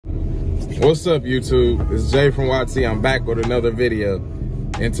What's up, YouTube? It's Jay from YT. I'm back with another video.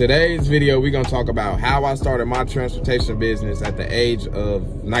 In today's video, we're gonna talk about how I started my transportation business at the age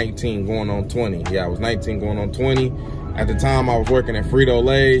of 19 going on 20. Yeah, I was 19 going on 20. At the time, I was working at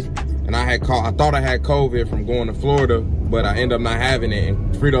Frito-Lay, and I thought I had COVID from going to Florida, but I ended up not having it,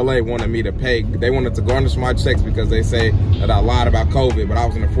 and Frito-Lay wanted me to pay. They wanted to garnish my checks because they say that I lied about COVID, but I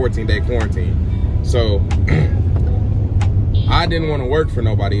was in a 14-day quarantine. So I didn't want to work for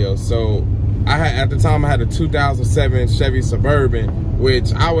nobody else. So at the time I had a 2007 Chevy Suburban,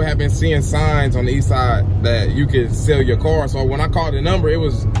 which I would have been seeing signs on the east side that you could sell your car. So when I called the number, it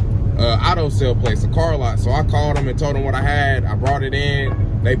was auto sale place, a car lot. So I called them and told them what I had. I brought it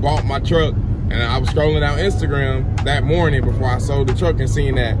in. They bought my truck, and I was scrolling down Instagram that morning before I sold the truck and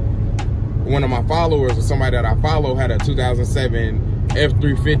seeing that one of my followers or somebody that I follow had a 2007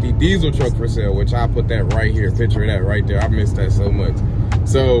 F350 diesel truck for sale, which I put that right here, picture of that right there. I missed that so much.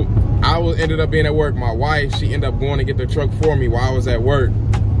 So I ended up being at work. My wife, she ended up going to get the truck for me while I was at work.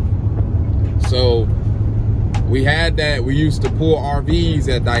 So we had that. We used to pull RVs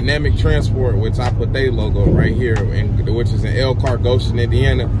at Dynamic Transport, which I put their logo right here, which is in Elkhart, Goshen,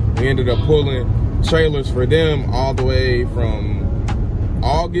 Indiana. We ended up pulling trailers for them all the way from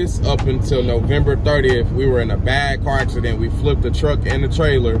August up until November 30th. We were in a bad car accident. We flipped the truck and the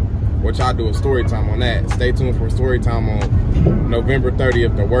trailer, which I'll do a story time on that. Stay tuned for a story time on November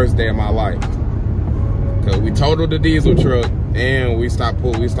 30th, the worst day of my life. Cause we totaled the diesel truck and we stopped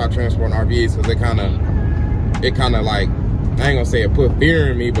transporting RVs because it kind of like, I ain't gonna say it put fear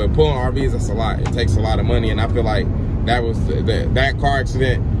in me, but pulling RVs, that's a lot. It takes a lot of money, and I feel like that was that car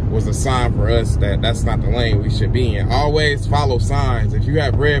accident was a sign for us that that's not the lane we should be in. Always follow signs. If you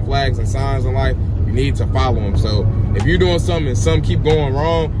have red flags and signs in life, you need to follow them. So if you're doing something and some keep going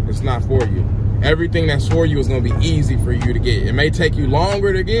wrong, it's not for you. Everything that's for you is gonna be easy for you to get. It may take you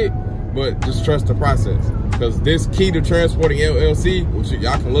longer to get, but just trust the process. Because this Key to Transporting LLC, which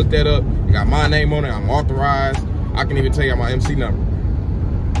y'all can look that up, you got my name on it, I'm authorized. I can even tell you my MC number.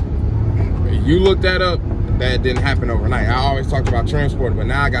 You look that up, that didn't happen overnight. I always talked about transport, but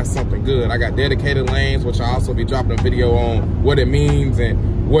now I got something good. I got dedicated lanes, which I'll also be dropping a video on what it means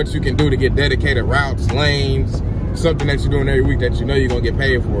and what you can do to get dedicated routes, lanes, something that you're doing every week that you know you're gonna get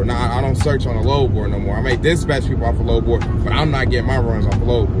paid for. Now, I don't search on a load board no more. I may dispatch people off a load board, but I'm not getting my runs off a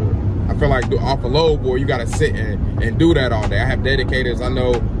load board. I feel like off a load board, you gotta sit and do that all day. I have dedicators. I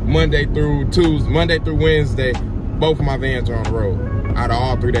know Monday through Wednesday, both of my vans are on the road. Out of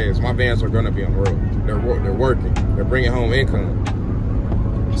all 3 days, my vans are gonna be on the road. They're working. They're bringing home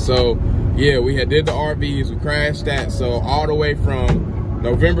income. So yeah, we did the RVs. We crashed that. So all the way from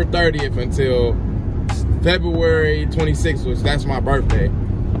November 30th until February 26th, which that's my birthday,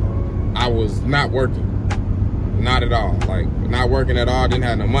 I was not working. Not at all. Like, not working at all. Didn't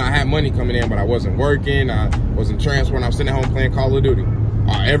have no money. I had money coming in, but I wasn't working. I wasn't transferring. I was sitting at home playing Call of Duty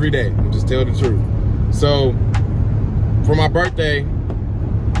every day. Just tell the truth. So for my birthday,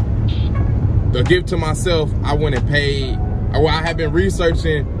 the gift to myself, I went and paid. Well, I had been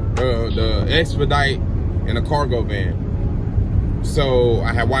researching the expedite in a cargo van. So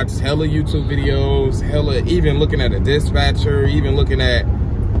I had watched hella YouTube videos, even looking at a dispatcher, even looking at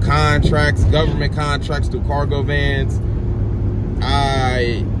contracts, government contracts through cargo vans.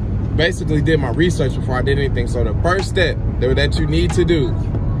 I basically did my research before I did anything. So the first step that you need to do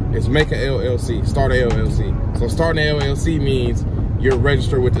is make an LLC, start an LLC. So starting an LLC means you're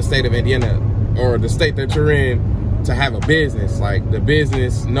registered with the state of Indiana or the state that you're in to have a business. Like the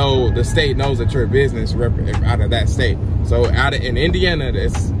state knows that you're a business out of that state. So in Indiana,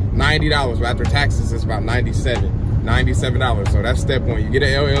 it's $90, but after taxes, it's about $97. So that's step one. You get an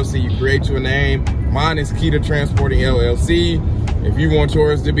LLC, you create you a name. Mine is Key to Transporting LLC. If you want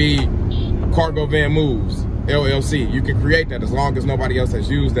yours to be Cargo Van Moves LLC, you can create that as long as nobody else has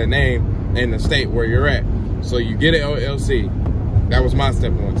used that name in the state where you're at. So you get an LLC. That was my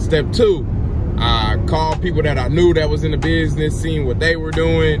step one. Step two, I called people that I knew that was in the business, seeing what they were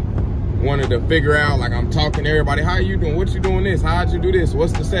doing, wanted to figure out, like, I'm talking to everybody, how you doing? What you doing this? How'd you do this?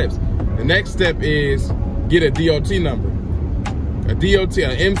 What's the steps? The next step is get a DOT number. An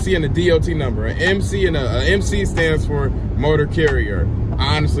MC and a DOT number. An MC stands for motor carrier.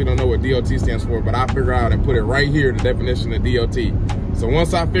 I honestly don't know what DOT stands for, but I figured out and put it right here, the definition of DOT. So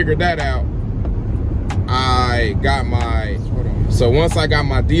once I figured that out, once I got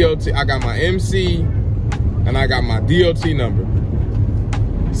my DOT, I got my MC and I got my DOT number.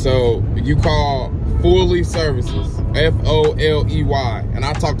 So you call Foley Services, F-O-L-E-Y, and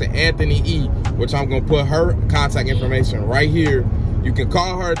I talked to Anthony E, which I'm gonna put her contact information right here You can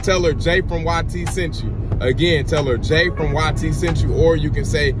call her, tell her Jay from YT sent you. Again, tell her Jay from YT sent you, or you can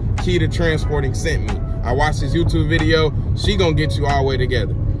say Key to Transporting sent me. I watched this YouTube video. She gonna get you all the way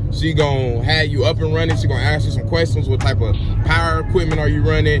together. She gonna have you up and running. She gonna ask you some questions. What type of power equipment are you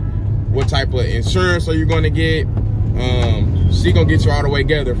running? What type of insurance are you gonna get? She gonna get you all the way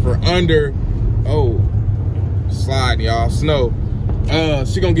together for under, oh, slide y'all, snow.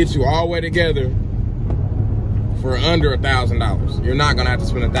 She gonna get you all the way together for under $1,000. You're not gonna have to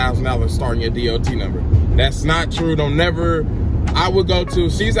spend $1,000 starting your DOT number. That's not true. Don't never. I would go to,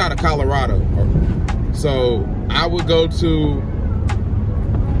 she's out of Colorado, so I would go to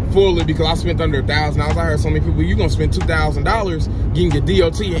Foley because I spent under $1,000. I heard so many people, you gonna spend $2,000 getting your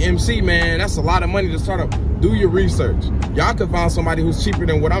DOT and MC, man. That's a lot of money to start up. Do your research. Y'all can find somebody who's cheaper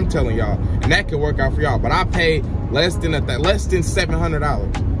than what I'm telling y'all, and that can work out for y'all. But I paid less than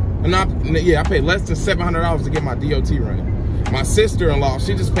 $700. And I paid less than $700 to get my DOT running. My sister-in-law,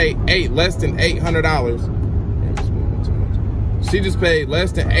 she just paid less than $800. She just paid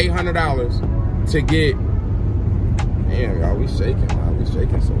less than $800 to get. Damn, y'all, we shaking. We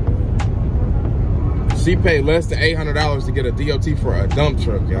shaking so bad. She paid less than $800 to get a DOT for a dump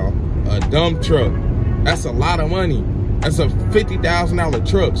truck, y'all. A dump truck. That's a lot of money. That's a $50,000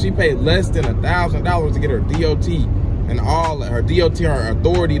 truck. She paid less than $1,000 to get her DOT and all her DOT, her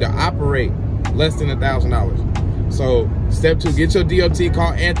authority to operate, less than $1,000. So step 2, get your DOT,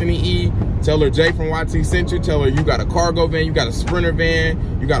 call Anthony E. Tell her Jay from YT sent you. Tell her you got a cargo van, you got a Sprinter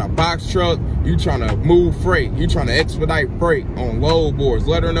van, you got a box truck, you trying to move freight, you trying to expedite freight on load boards.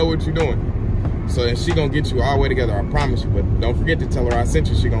 Let her know what you're doing. So then she gonna get you all the way together, I promise you. But don't forget to tell her I sent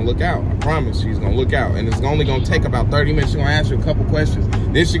you. She gonna look out. I promise she's gonna look out. And it's only gonna take about 30 minutes. She gonna ask you a couple questions.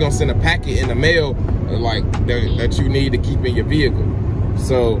 Then she gonna send a packet in the mail like that you need to keep in your vehicle.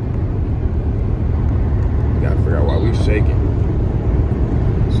 So we gotta figure out why we shaking.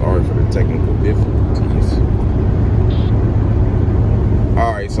 Sorry for the technical difficulties.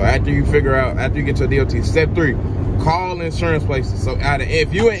 All right, so after you get your DOT, step 3, call insurance places. So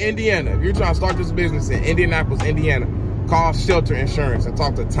if you're in Indiana, if you're trying to start this business in Indianapolis, Indiana, call Shelter Insurance and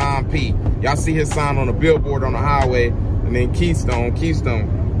talk to Tom P. Y'all see his sign on the billboard on the highway, and then Keystone.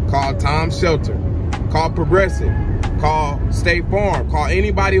 Call Tom Shelter. Call Progressive. Call State Farm. Call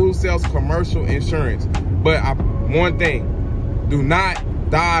anybody who sells commercial insurance. But one thing, do not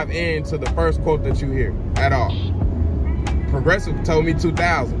dive into the first quote that you hear at all. Progressive told me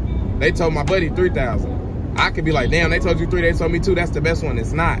 $2,000. They told my buddy $3,000. I could be like, damn, they told you $3,000, they told me $2,000. That's the best one.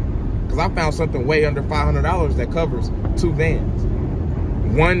 It's not, because I found something way under $500 that covers 2 vans,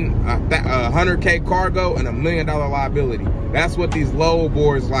 one 100K cargo and $1 million liability. That's what these load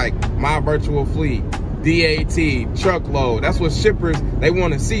boards like My Virtual Fleet, DAT, truckload. That's what shippers, they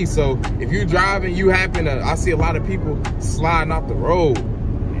want to see. So if you're driving, you happen to, I see a lot of people sliding off the road.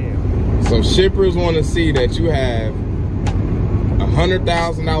 Damn. So shippers want to see that you have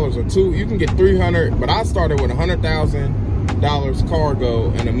 $100,000 or 2. You can get 300, but I started with $100,000 cargo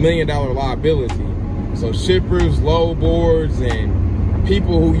and $1 million liability. So shippers, load boards, and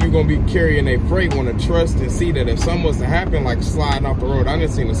people who you're gonna be carrying a freight want to trust and see that if something was to happen, like sliding off the road. I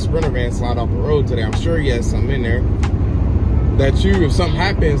didn't see a Sprinter van slide off the road today. I'm sure he has something in there that if something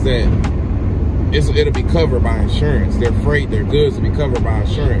happens, that it'll be covered by insurance. Their freight, their goods will be covered by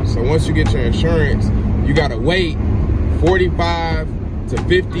insurance. So once you get your insurance, you gotta wait 45 to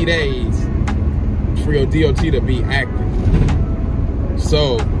 50 days for your DOT to be active.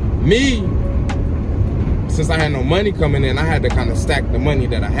 So me, since I had no money coming in, I had to kind of stack the money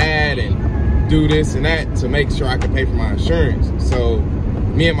that I had and do this and that to make sure I could pay for my insurance. So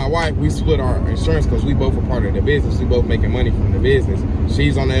me and my wife, we split our insurance because we both are part of the business. We both making money from the business.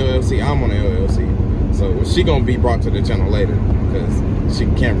 She's on the LLC, I'm on the LLC. So she gonna be brought to the channel later because she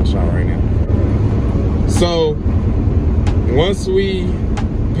camera shy right now. So once we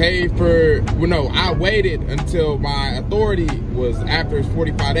paid for, I waited until my authority was after it's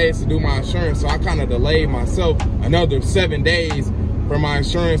 45 days to do my insurance. So I kind of delayed myself another 7 days for my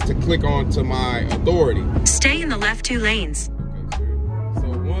insurance to click on to my authority. Stay in the left 2 lanes. Okay, so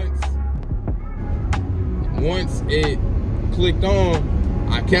once it clicked on,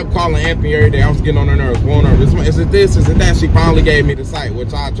 I kept calling Anthony every day. I was getting on her nerves, blowing her. Is it this? Is it that? She finally gave me the site,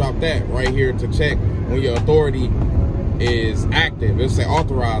 which I dropped that right here to check when your authority is active. It'll say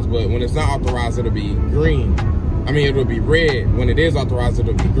authorized, but when it's not authorized, it'll be green. I mean, it'll be red. When it is authorized,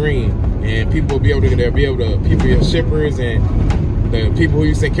 it'll be green. And people will be able to, people, your shippers and the people who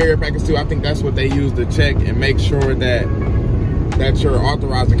you say carrier packets to, I think that's what they use to check and make sure that you're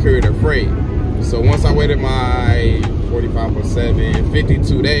authorized to carry their freight. So once I waited my 45.7,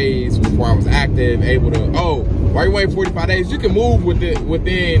 52 days before I was active, able to, oh, while you're waiting 45 days, you can move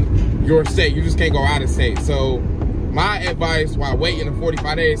within your state. You just can't go out of state. So my advice while waiting the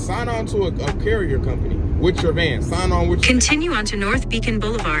 45 days, sign on to a carrier company with your van. Sign on with Continue on to North Beacon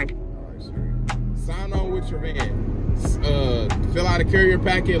Boulevard. Sign on with your van. Fill out a carrier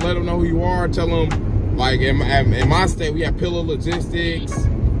packet, let them know who you are, tell them, like in my state, we have Pillar Logistics.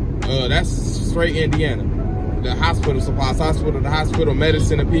 That's straight Indiana. The hospital supplies, the hospital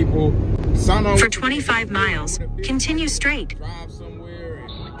medicine of people. Sign on for 25 miles. Continue straight. Drive somewhere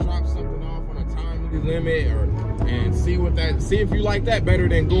and drop something off on a timely limit, and see if you like that better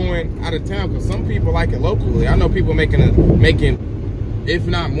than going out of town. Because some people like it locally. I know people making if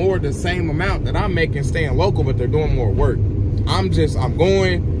not more, the same amount that I'm making staying local, but they're doing more work. I'm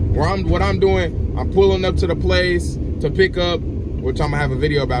going what I'm doing. I'm pulling up to the place to pick up, which I'm gonna have a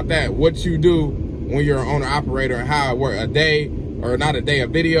video about that. What you do when you're an owner operator and how it works. A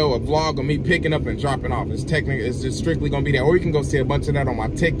video, a vlog of me picking up and dropping off. It's just strictly gonna be that. Or you can go see a bunch of that on my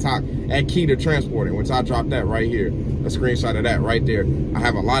TikTok at Key to Transporting, which I dropped that right here. A screenshot of that right there. I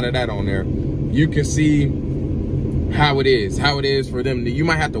have a lot of that on there. You can see how it is for them. You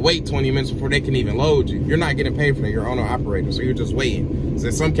might have to wait 20 minutes before they can even load you. You're not getting paid for that. You're owner operator, so you're just waiting. So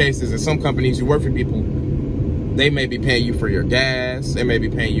in some cases, in some companies, you work for people, they may be paying you for your gas. They may be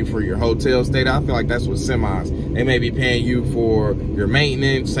paying you for your hotel stay. I feel like that's what semis. They may be paying you for your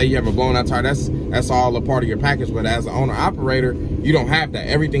maintenance. Say you have a blown out tire. That's all a part of your package. But as an owner operator, you don't have that.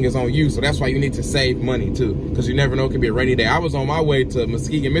 Everything is on you. So that's why you need to save money too, because you never know. It could be a rainy day. I was on my way to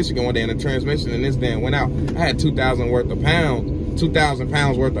Muskegon, Michigan one day, and the transmission in this van went out. I had 2,000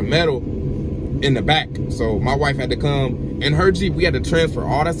 pounds worth of metal in the back. So my wife had to come in her Jeep. We had to transfer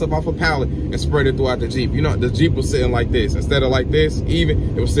all that stuff off a pallet and spread it throughout the Jeep. You know, the Jeep was sitting like this. Instead of like this,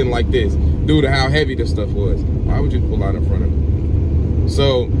 even, it was sitting like this due to how heavy this stuff was. Why would you pull out in front of me?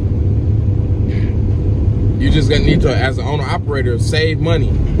 So you just gonna need to, as an owner operator, save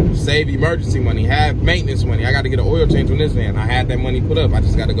money, save emergency money, have maintenance money. I got to get an oil change on this van. I had that money put up. I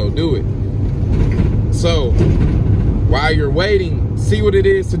just got to go do it. So while you're waiting, see what it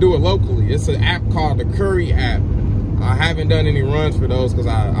is to do it locally. It's an app called the Curry app. I haven't done any runs for those because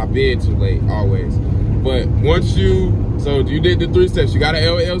I bid too late always. But once so you did the 3 steps. You got an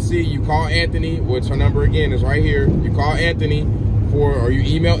LLC, you call Anthony, which her number again is right here. You call Anthony or you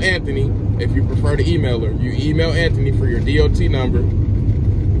email Anthony if you prefer to email her. You email Anthony for your DOT number.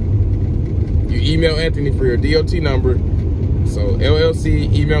 So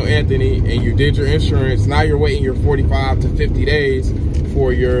LLC, email Anthony, and you did your insurance. Now you're waiting your 45 to 50 days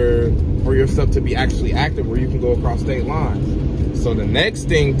for your stuff to be actually active, where you can go across state lines. So the next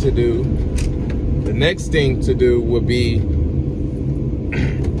thing to do would be,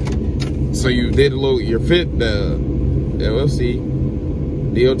 so you did the LLC,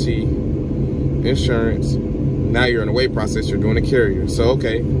 DOT, insurance. Now you're in the wait process. You're doing a carrier. So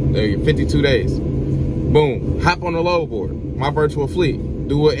okay, you're 52 days. Boom, hop on the load board. My virtual fleet.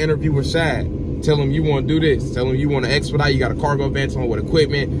 Do an interview with Shad. Tell him you want to do this. Tell him you want to expedite. You got a cargo van. Tell him what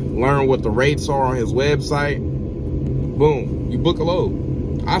equipment. Learn what the rates are on his website. Boom. You book a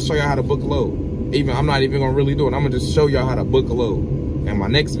load. I'll show y'all how to book a load. I'm not even going to really do it. I'm going to just show y'all how to book a load in my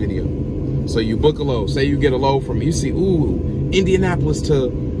next video. So you book a load. Say you get a load from, you see, ooh, Indianapolis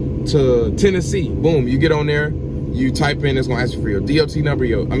to Tennessee. Boom. You get on there. You type in, it's going to ask you for your DOT number,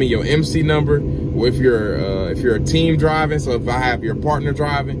 your MC number. If you're a team driving, so if I have your partner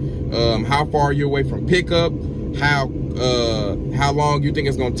driving, how far are you away from pickup, how long you think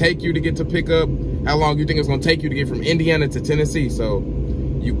it's gonna take you to get to pickup, how long you think it's gonna take you to get from Indiana to Tennessee. So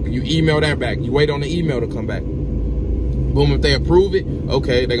you email that back. You wait on the email to come back. Boom, if they approve it,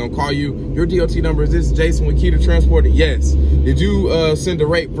 okay, they're gonna call you. Your DOT number is this, Jason with Key to Transporting? Yes. Did you send a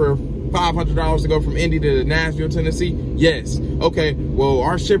rate for $500 to go from Indy to Nashville, Tennessee? Yes. Okay, well,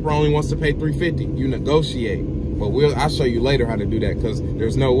 our shipper only wants to pay $350. You negotiate. But I'll show you later how to do that, because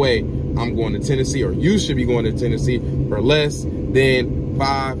there's no way I'm going to Tennessee, or you should be going to Tennessee for less than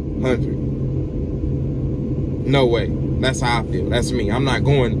 $500. No way. That's how I feel. That's me. I'm not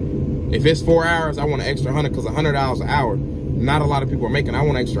going. If it's 4 hours, I want an extra $100, because $100 an hour, not a lot of people are making. I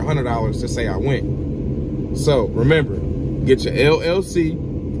want an extra $100 to say I went. So remember, get your LLC.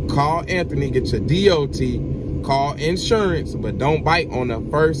 Call Anthony, get your DOT, call insurance, but don't bite on the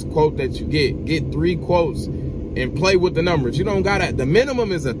first quote that you get. Get 3 quotes and play with the numbers. You don't gotta, the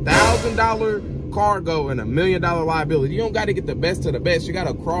minimum is $1,000 cargo and $1 million liability. You don't gotta get the best of the best. You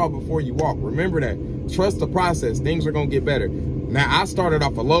gotta crawl before you walk. Remember that. Trust the process. Things are gonna get better. Now, I started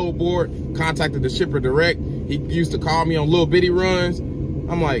off a load board, contacted the shipper direct. He used to call me on little bitty runs.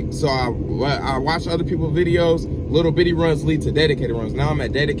 I'm like, so I watch other people's videos. Little bitty runs lead to dedicated runs. Now I'm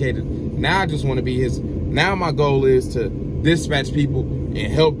at dedicated. Now I just want to be his. Now my goal is to dispatch people and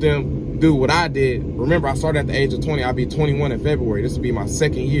help them do what I did. Remember, I started at the age of 20. I'll be 21 in February. This will be my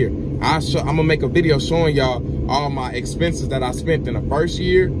second year. I'm gonna make a video showing y'all all my expenses that I spent in the first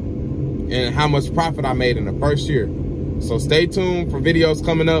year and how much profit I made in the first year. So stay tuned for videos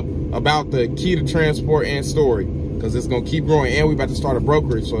coming up about the key to transport and story, because it's gonna keep growing, and we about to start a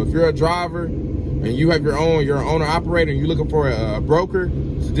brokerage. So if you're a driver and you have you're an owner operator and you're looking for a broker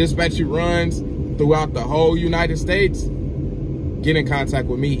to dispatch you runs throughout the whole United States, get in contact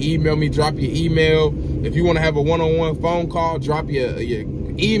with me. Email me, drop your email. If you want to have a one-on-one phone call, drop your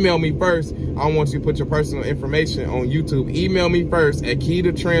email me first. I don't want you to put your personal information on YouTube. Email me first at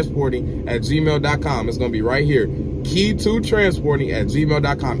keytotransporting@gmail.com. It's going to be right here.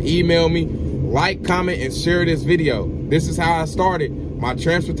 keytotransporting@gmail.com. Email me, like, comment, and share this video. This is how I started my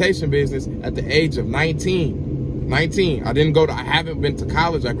transportation business at the age of 19. I haven't been to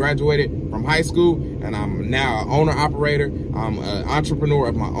college. I graduated from high school, and I'm now an owner operator. I'm an entrepreneur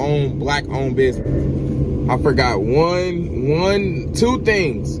of my own black-owned business. I forgot two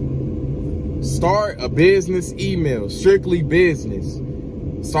things. Start a business email, strictly business.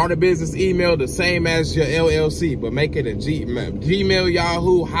 Start a business email the same as your LLC, but make it a Gmail,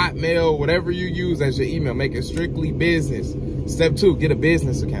 Yahoo, Hotmail, whatever you use as your email. Make it strictly business. Step 2, get a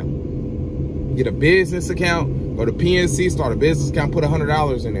business account. Get a business account. Go to PNC, start a business account, put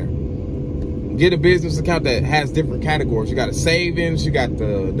 $100 in there. Get a business account that has different categories. You got a savings, you got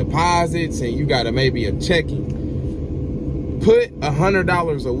the deposits, and you got maybe a checking. Put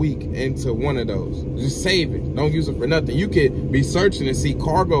 $100 a week into one of those. Just save it. Don't use it for nothing. You could be searching and see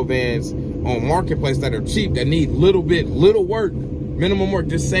cargo vans on Marketplace that are cheap, that need little work, minimum work.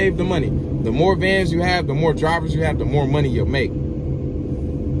 Just save the money. The more vans you have, the more drivers you have, the more money you'll make.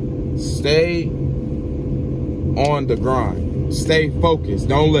 Stay on the grind. Stay focused.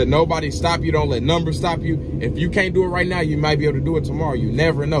 Don't let nobody stop you. Don't let numbers stop you. If you can't do it right now, you might be able to do it tomorrow. You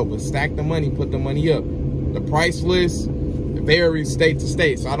never know. But stack the money, put the money up. The price list varies state to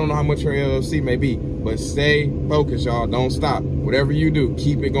state, so I don't know how much your LLC may be, but stay focused, y'all. Don't stop. Whatever you do,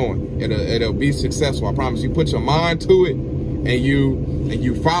 keep it going. It'll be successful. I promise you. Put your mind to it, and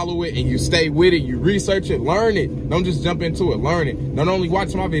you follow it, and you stay with it. You research it, learn it. Don't just jump into it. Learn it. Don't only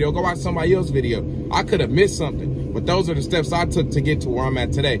watch my video. Go watch somebody else's video. I could have missed something, but those are the steps I took to get to where I'm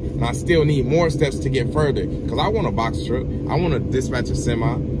at today, and I still need more steps to get further, because I want a box truck. I want to dispatch a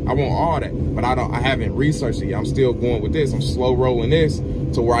semi. I want all that, but I haven't researched it yet. I'm still going with this. I'm slow rolling this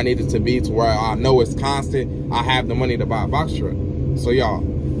to where I need it to be, to where I know it's constant. I have the money to buy a box truck. So y'all,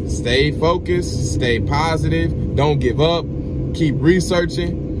 stay focused, stay positive, don't give up, keep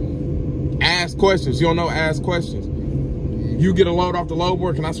researching, ask questions. You don't know, ask questions. You get a load off the load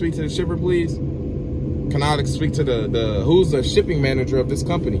board. Can I speak to the shipper, please? Can I speak to who's the shipping manager of this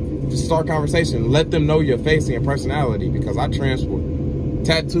company? Just start conversation. Let them know your face and your personality, because I transport.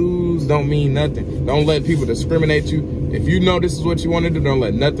 Tattoos don't mean nothing. Don't let people discriminate you. If you know this is what you want to do, don't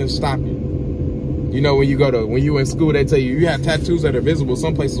let nothing stop you. You know, when you in school, they tell you have tattoos that are visible.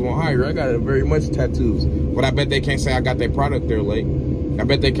 Some places won't hire you. I got very much tattoos, but I bet they can't say I got their product there late. I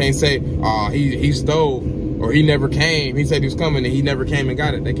bet they can't say, he stole, or he never came. He said he was coming and he never came and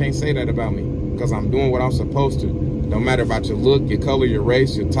got it. They can't say that about me, because I'm doing what I'm supposed to. Don't matter about your look, your color, your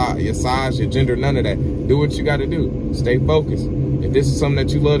race, your size, your gender, none of that. Do what you got to do. Stay focused. If this is something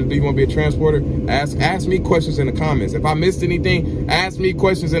that you love to do, you want to be a transporter, ask me questions in the comments. If I missed anything, ask me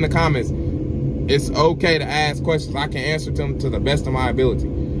questions in the comments. It's okay to ask questions. I can answer them to the best of my ability.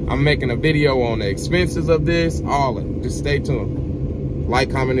 I'm making a video on the expenses of this, all of it. Just stay tuned. Like,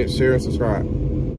 comment, share, and subscribe.